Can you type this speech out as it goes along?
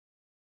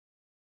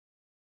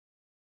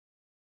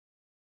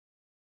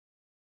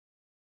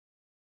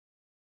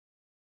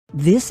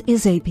This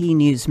is AP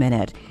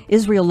NewsMinute.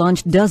 Israel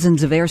launched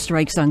dozens of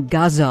airstrikes on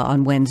Gaza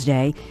on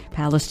Wednesday.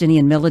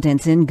 Palestinian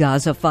militants in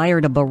Gaza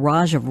fired a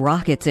barrage of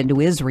rockets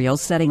into Israel,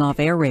 setting off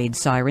air raid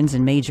sirens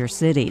in major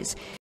cities.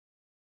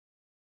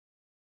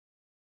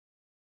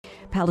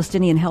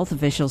 Palestinian health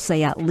officials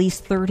say at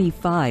least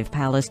 35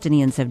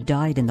 Palestinians have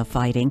died in the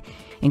fighting,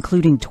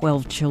 including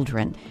 12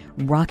 children.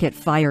 Rocket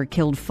fire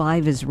killed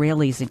 5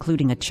 Israelis,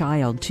 including a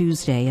child,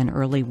 Tuesday and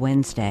early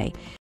Wednesday.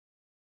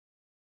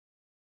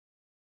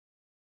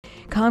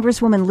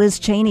 Congresswoman Liz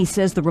Cheney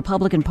says the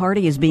Republican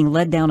Party is being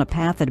led down a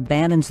path that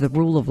abandons the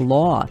rule of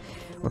law.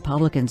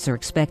 Republicans are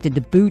expected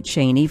to boot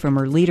Cheney from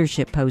her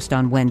leadership post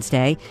on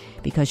Wednesday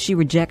because she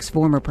rejects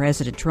former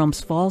President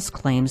Trump's false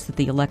claims that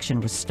the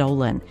election was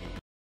stolen.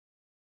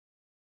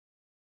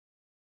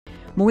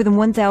 More than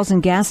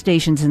 1,000 gas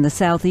stations in the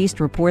southeast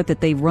report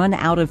that they've run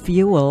out of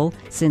fuel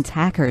since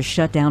hackers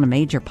shut down a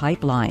major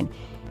pipeline.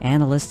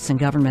 Analysts and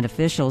government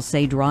officials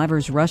say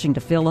drivers rushing to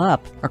fill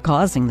up are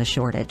causing the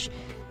shortage.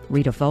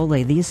 Rita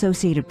Foley, The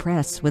Associated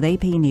Press, with AP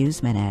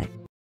NewsMinute.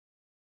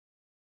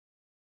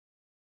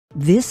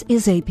 This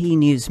is AP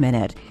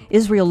NewsMinute.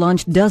 Israel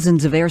launched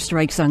dozens of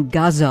airstrikes on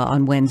Gaza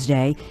on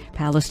Wednesday.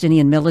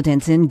 Palestinian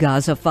militants in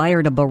Gaza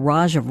fired a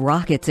barrage of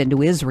rockets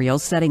into Israel,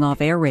 setting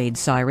off air raid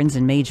sirens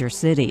in major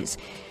cities.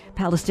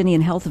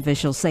 Palestinian health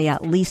officials say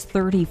at least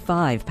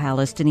 35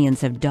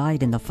 Palestinians have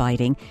died in the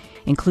fighting,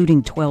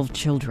 including 12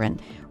 children.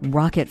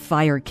 Rocket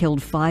fire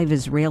killed 5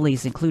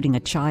 Israelis, including a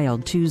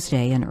child,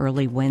 Tuesday and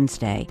early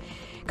Wednesday.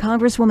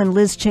 Congresswoman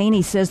Liz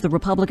Cheney says the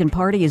Republican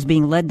Party is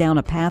being led down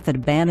a path that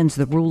abandons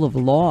the rule of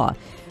law.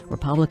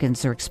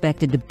 Republicans are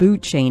expected to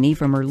boot Cheney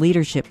from her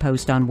leadership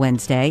post on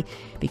Wednesday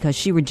because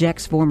she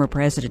rejects former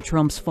President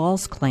Trump's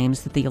false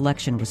claims that the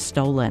election was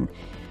stolen.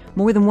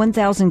 More than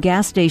 1,000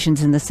 gas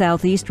stations in the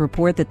southeast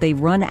report that they've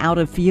run out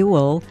of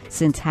fuel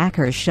since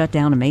hackers shut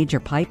down a major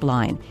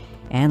pipeline.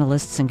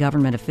 Analysts and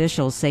government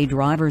officials say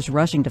drivers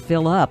rushing to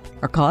fill up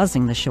are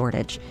causing the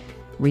shortage.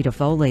 Rita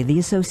Foley, The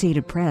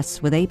Associated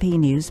Press, with AP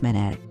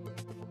NewsMinute.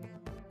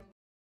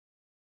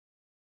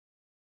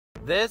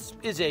 This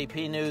is AP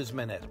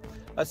NewsMinute.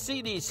 A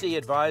CDC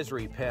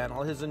advisory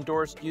panel has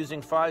endorsed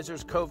using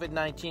Pfizer's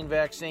COVID-19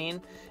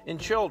 vaccine in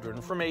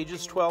children from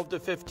ages 12 to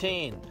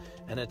 15,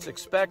 and it's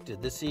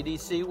expected the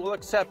CDC will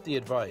accept the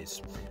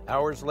advice.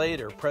 Hours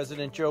later,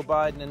 President Joe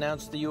Biden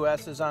announced the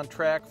U.S. is on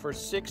track for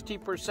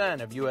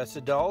 60% of U.S.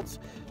 adults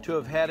to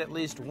have had at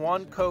least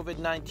one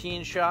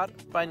COVID-19 shot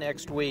by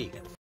next week.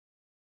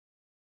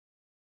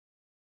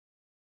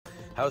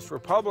 House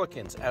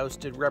Republicans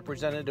ousted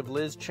Representative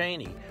Liz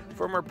Cheney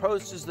from her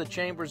post as the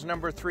chamber's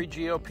number 3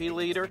 GOP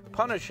leader,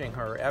 punishing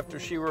her after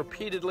she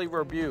repeatedly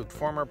rebuked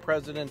former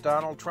President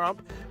Donald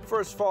Trump for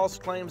his false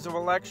claims of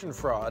election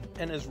fraud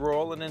and his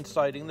role in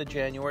inciting the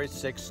January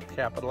 6th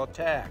Capitol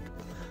attack.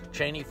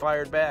 Cheney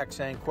fired back,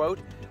 saying, quote,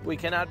 "We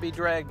cannot be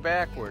dragged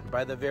backward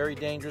by the very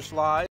dangerous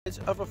lies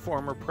of a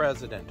former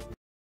president."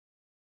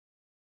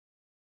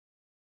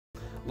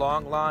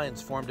 Long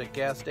lines formed at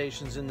gas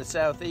stations in the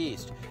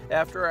southeast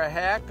after a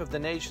hack of the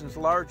nation's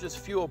largest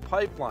fuel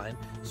pipeline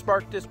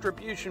sparked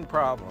distribution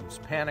problems,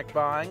 panic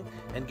buying,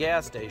 and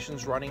gas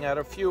stations running out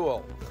of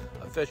fuel.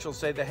 Officials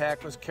say the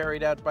hack was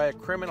carried out by a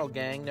criminal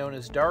gang known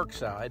as Dark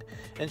Side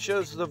and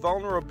shows the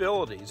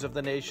vulnerabilities of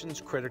the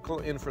nation's critical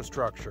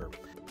infrastructure.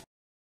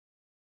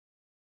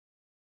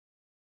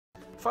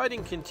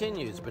 Fighting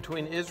continues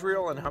between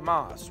Israel and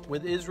Hamas,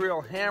 with Israel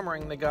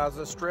hammering the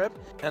Gaza Strip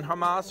and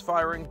Hamas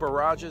firing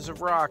barrages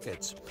of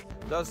rockets.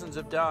 Dozens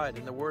have died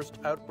in the worst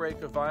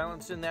outbreak of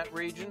violence in that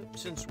region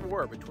since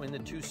war between the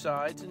two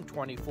sides in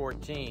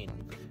 2014.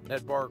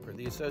 Ned Barker,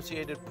 The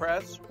Associated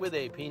Press, with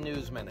AP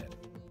NewsMinute.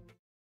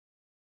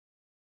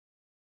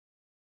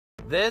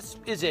 This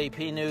is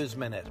AP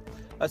NewsMinute.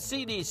 A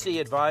CDC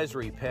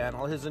advisory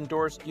panel has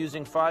endorsed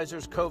using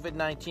Pfizer's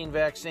COVID-19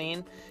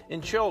 vaccine in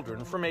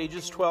children from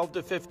ages 12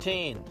 to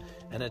 15,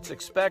 and it's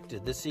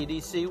expected the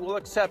CDC will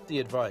accept the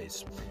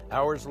advice.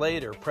 Hours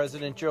later,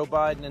 President Joe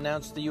Biden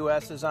announced the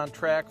U.S. is on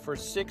track for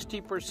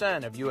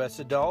 60% of U.S.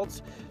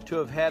 adults to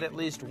have had at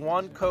least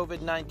one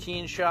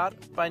COVID-19 shot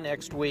by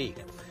next week.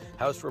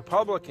 House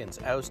Republicans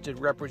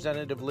ousted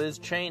Representative Liz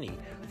Cheney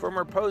from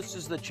her post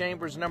as the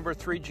chamber's number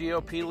 3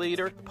 GOP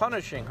leader,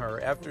 punishing her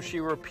after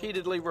she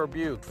repeatedly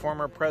rebuked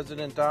former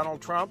President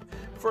Donald Trump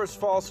for his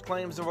false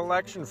claims of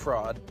election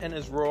fraud and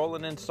his role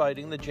in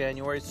inciting the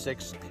January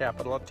 6th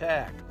Capitol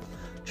attack.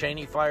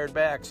 Cheney fired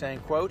back, saying,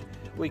 quote,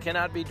 "We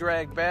cannot be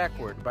dragged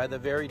backward by the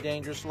very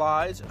dangerous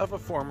lies of a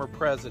former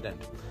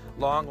president."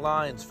 Long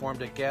lines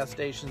formed at gas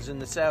stations in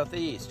the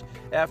southeast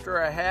after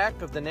a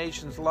hack of the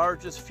nation's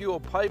largest fuel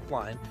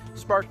pipeline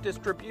sparked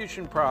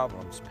distribution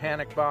problems,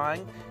 panic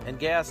buying, and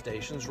gas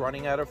stations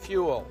running out of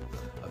fuel.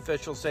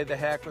 Officials say the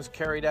hack was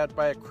carried out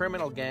by a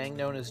criminal gang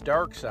known as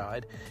Dark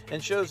Side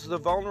and shows the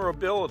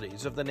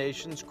vulnerabilities of the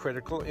nation's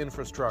critical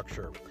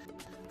infrastructure.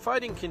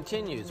 Fighting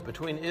continues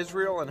between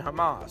Israel and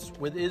Hamas,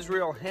 with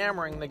Israel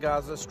hammering the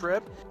Gaza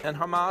Strip and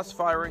Hamas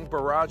firing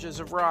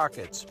barrages of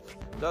rockets.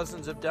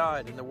 Dozens have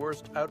died in the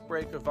worst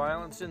outbreak of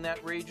violence in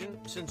that region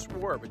since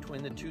war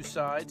between the two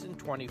sides in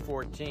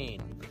 2014.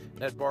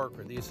 Ned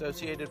Barker, The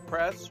Associated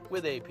Press,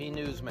 with AP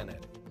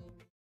NewsMinute.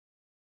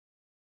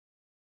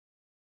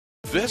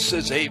 This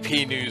is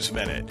AP News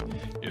Minute.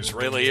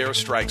 Israeli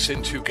airstrikes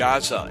into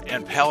Gaza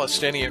and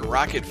Palestinian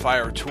rocket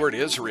fire toward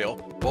Israel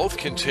both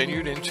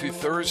continued into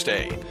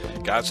Thursday.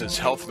 Gaza's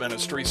health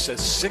ministry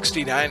says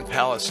 69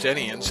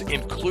 Palestinians,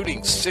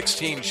 including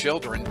 16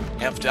 children,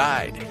 have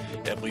died.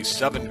 At least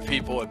 7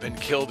 people have been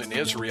killed in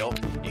Israel,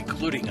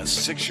 including a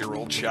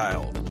 6-year-old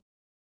child.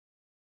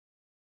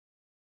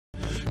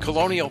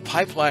 Colonial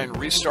Pipeline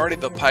restarted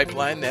the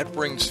pipeline that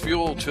brings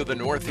fuel to the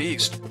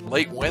Northeast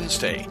late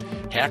Wednesday.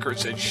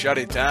 Hackers had shut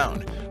it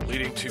down,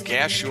 leading to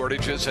gas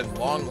shortages and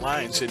long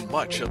lines in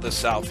much of the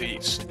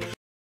Southeast.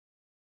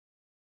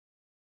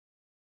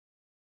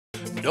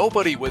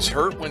 Nobody was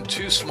hurt when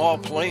 2 small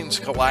planes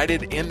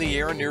collided in the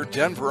air near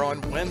Denver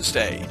on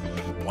Wednesday.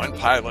 One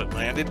pilot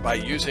landed by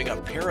using a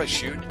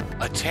parachute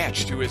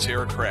attached to his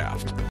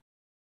aircraft.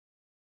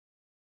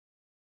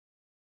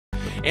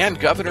 And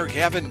Governor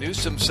Gavin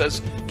Newsom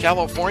says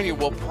California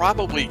will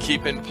probably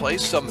keep in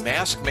place some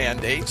mask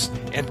mandates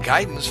and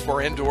guidance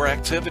for indoor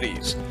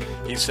activities.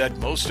 He said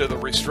most of the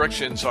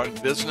restrictions on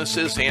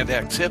businesses and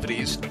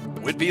activities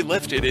would be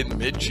lifted in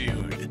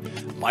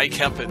mid-June. Mike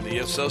Hempen, The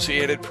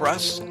Associated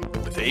Press,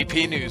 with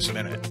AP News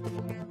Minute.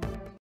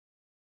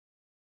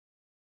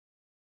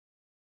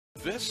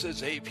 This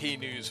is AP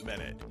News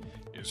Minute.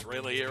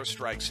 Israeli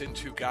airstrikes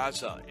into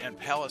Gaza and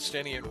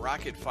Palestinian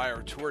rocket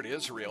fire toward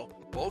Israel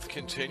both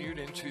continued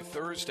into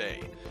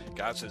Thursday.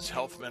 Gaza's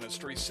health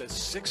ministry says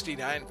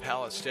 69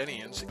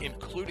 Palestinians,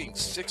 including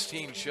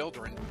 16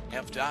 children,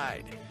 have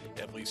died.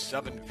 At least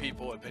 7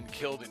 people have been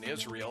killed in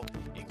Israel,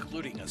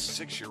 including a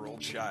 6-year-old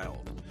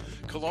child.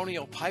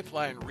 Colonial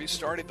Pipeline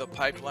restarted the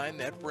pipeline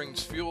that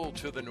brings fuel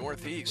to the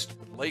Northeast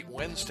late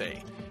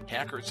Wednesday.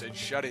 Hackers had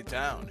shut it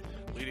down,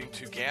 leading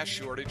to gas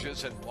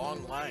shortages and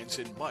long lines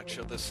in much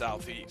of the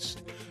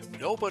Southeast.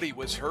 Nobody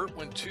was hurt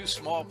when 2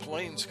 small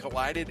planes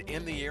collided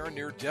in the air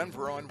near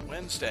Denver on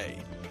Wednesday.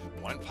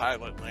 One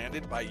pilot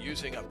landed by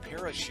using a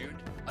parachute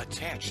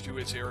attached to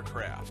his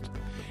aircraft.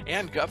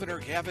 And Governor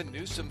Gavin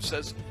Newsom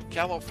says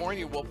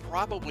California will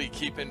probably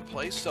keep in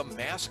place some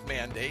mask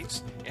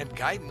mandates and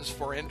guidance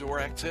for indoor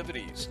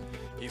activities.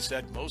 He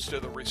said most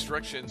of the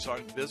restrictions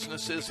on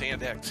businesses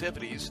and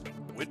activities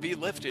would be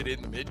lifted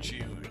in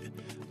mid-June.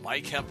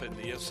 Mike Hempen,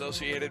 The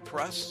Associated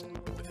Press,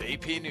 with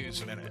AP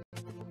News Minute.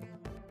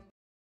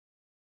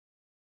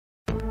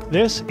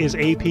 This is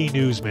AP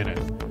News Minute.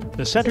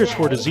 The Centers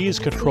for Disease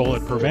Control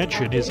and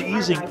Prevention is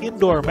easing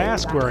indoor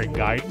mask-wearing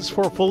guidance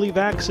for fully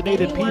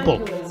vaccinated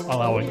people,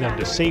 allowing them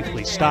to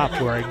safely stop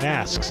wearing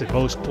masks in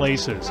most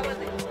places.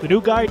 The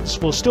new guidance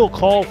will still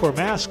call for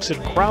masks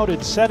in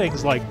crowded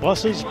settings like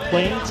buses,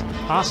 planes,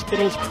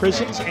 hospitals,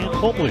 prisons, and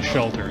homeless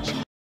shelters.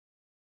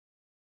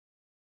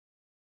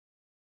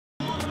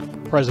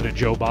 President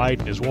Joe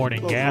Biden is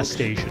warning gas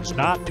stations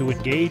not to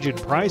engage in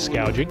price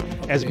gouging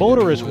as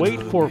motorists wait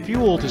for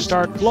fuel to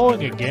start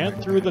flowing again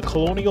through the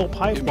Colonial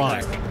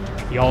Pipeline.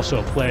 He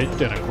also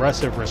pledged an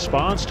aggressive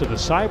response to the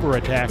cyber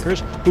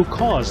attackers who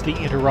caused the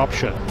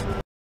interruption.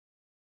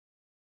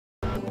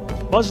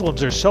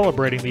 Muslims are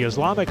celebrating the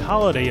Islamic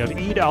holiday of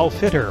Eid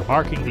al-Fitr,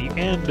 marking the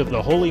end of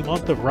the holy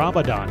month of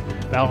Ramadan,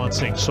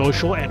 balancing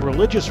social and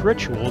religious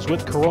rituals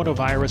with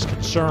coronavirus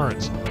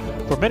concerns.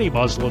 For many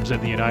Muslims in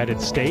the United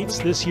States,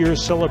 this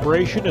year's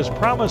celebration is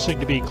promising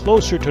to be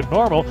closer to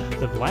normal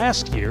than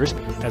last year's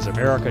as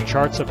America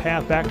charts a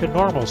path back to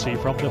normalcy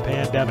from the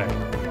pandemic.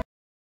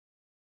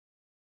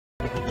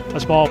 A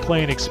small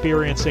plane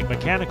experiencing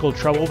mechanical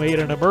trouble made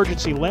an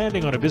emergency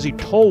landing on a busy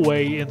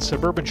tollway in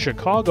suburban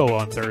Chicago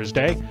on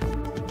Thursday.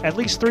 At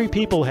least 3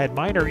 people had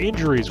minor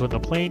injuries when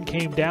the plane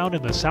came down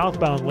in the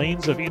southbound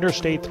lanes of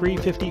Interstate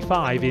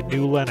 355 in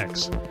New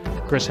Lenox.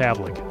 Chris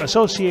Havlick,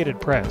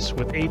 Associated Press,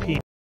 with AP.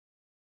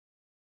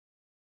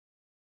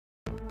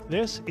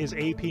 This is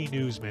AP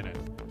News Minute.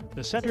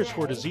 The Centers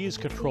for Disease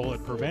Control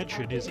and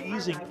Prevention is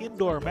easing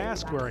indoor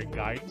mask-wearing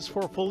guidance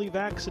for fully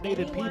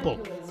vaccinated people,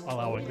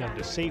 allowing them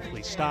to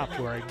safely stop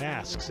wearing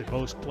masks in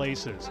most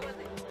places.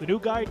 The new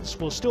guidance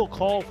will still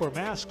call for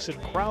masks in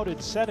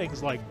crowded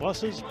settings like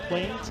buses,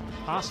 planes,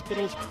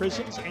 hospitals,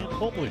 prisons, and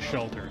homeless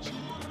shelters.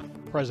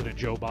 President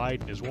Joe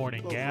Biden is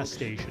warning gas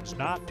stations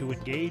not to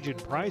engage in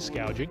price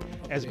gouging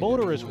as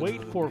motorists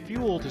wait for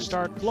fuel to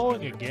start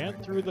flowing again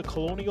through the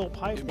Colonial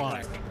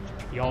Pipeline.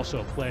 He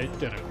also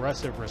pledged an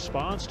aggressive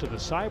response to the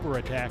cyber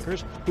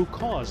attackers who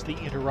caused the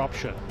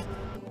interruption.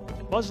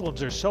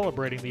 Muslims are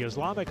celebrating the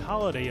Islamic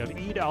holiday of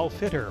Eid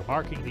al-Fitr,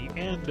 marking the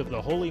end of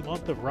the holy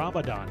month of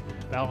Ramadan,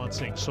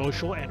 balancing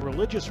social and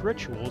religious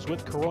rituals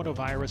with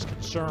coronavirus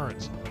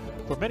concerns.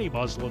 For many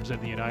Muslims in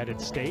the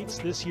United States,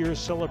 this year's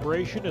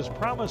celebration is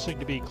promising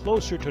to be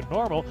closer to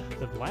normal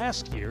than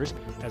last year's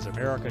as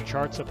America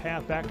charts a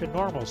path back to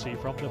normalcy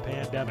from the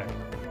pandemic.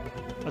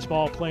 A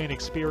small plane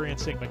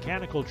experiencing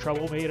mechanical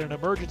trouble made an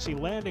emergency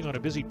landing on a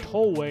busy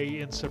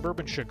tollway in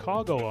suburban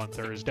Chicago on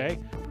Thursday.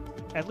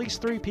 At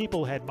least 3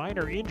 people had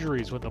minor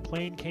injuries when the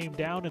plane came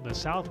down in the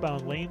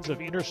southbound lanes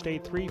of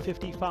Interstate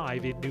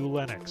 355 in New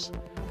Lenox.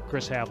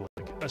 Chris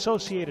Havlick,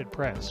 Associated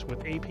Press with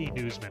AP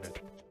NewsMinute.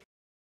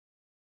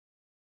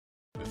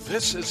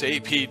 This is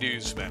AP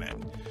News Minute.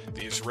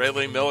 The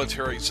Israeli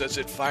military says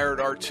it fired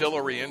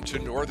artillery into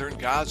northern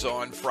Gaza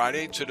on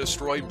Friday to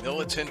destroy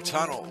militant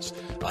tunnels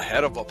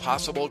ahead of a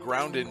possible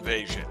ground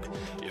invasion.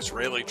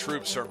 Israeli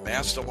troops are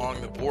massed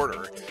along the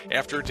border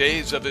after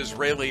days of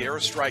Israeli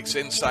airstrikes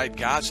inside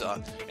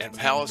Gaza and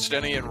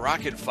Palestinian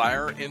rocket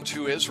fire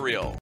into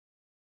Israel.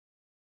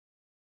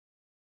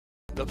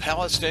 The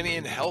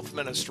Palestinian Health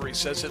Ministry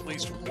says at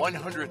least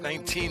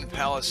 119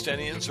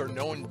 Palestinians are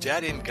known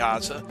dead in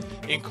Gaza,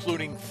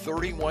 including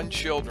 31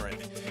 children.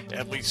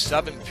 At least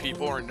 7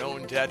 people are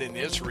known dead in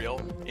Israel,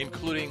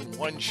 including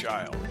 1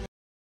 child.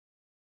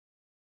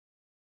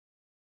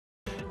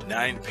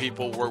 9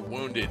 people were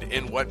wounded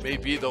in what may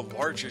be the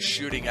largest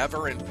shooting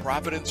ever in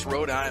Providence,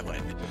 Rhode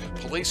Island.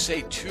 Police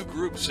say 2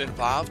 groups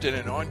involved in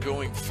an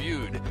ongoing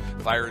feud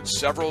fired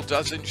several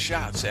dozen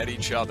shots at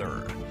each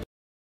other.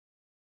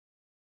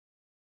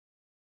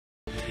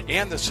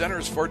 And the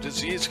Centers for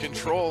Disease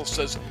Control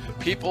says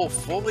people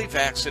fully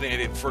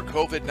vaccinated for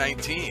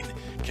COVID-19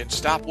 can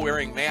stop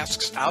wearing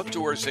masks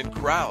outdoors in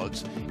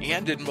crowds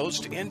and in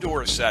most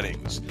indoor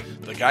settings.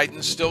 The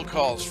guidance still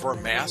calls for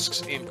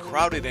masks in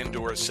crowded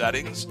indoor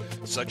settings,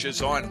 such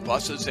as on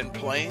buses and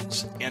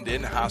planes and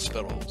in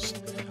hospitals.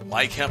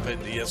 Mike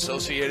Hempen, The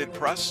Associated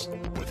Press,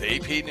 with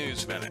AP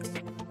News Minute.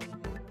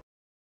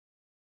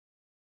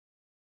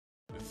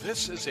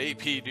 This is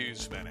AP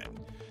News Minute.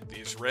 The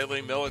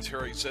Israeli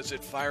military says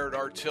it fired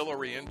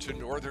artillery into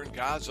northern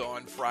Gaza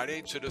on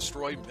Friday to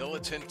destroy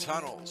militant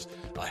tunnels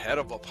ahead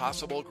of a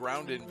possible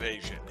ground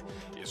invasion.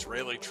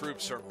 Israeli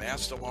troops are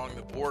massed along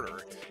the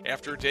border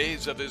after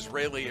days of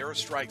Israeli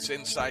airstrikes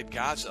inside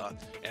Gaza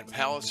and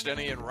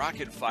Palestinian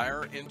rocket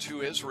fire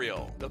into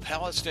Israel. The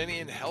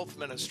Palestinian Health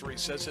Ministry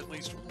says at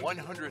least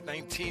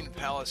 119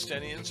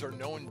 Palestinians are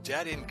known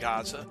dead in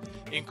Gaza,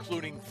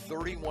 including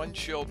 31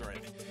 children.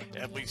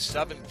 At least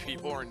 7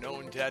 people are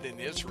known dead in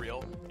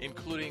Israel,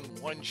 including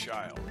 1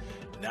 child.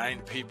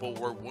 9 people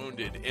were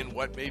wounded in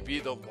what may be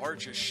the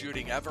largest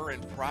shooting ever in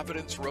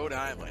Providence, Rhode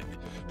Island.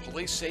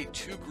 Police say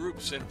 2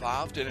 groups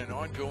involved in an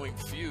ongoing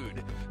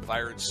feud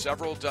fired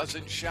several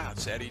dozen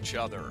shots at each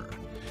other.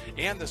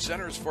 And the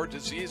Centers for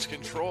Disease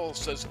Control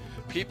says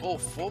people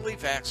fully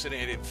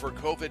vaccinated for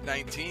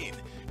COVID-19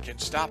 can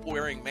stop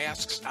wearing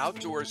masks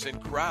outdoors in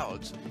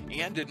crowds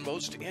and in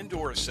most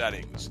indoor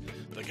settings.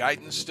 The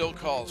guidance still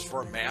calls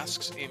for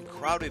masks in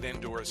crowded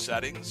indoor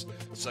settings,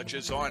 such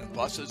as on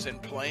buses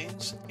and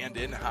planes and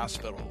in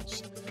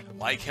hospitals.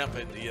 Mike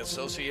Hempen, The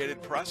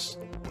Associated Press,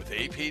 with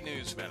AP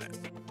News Minute.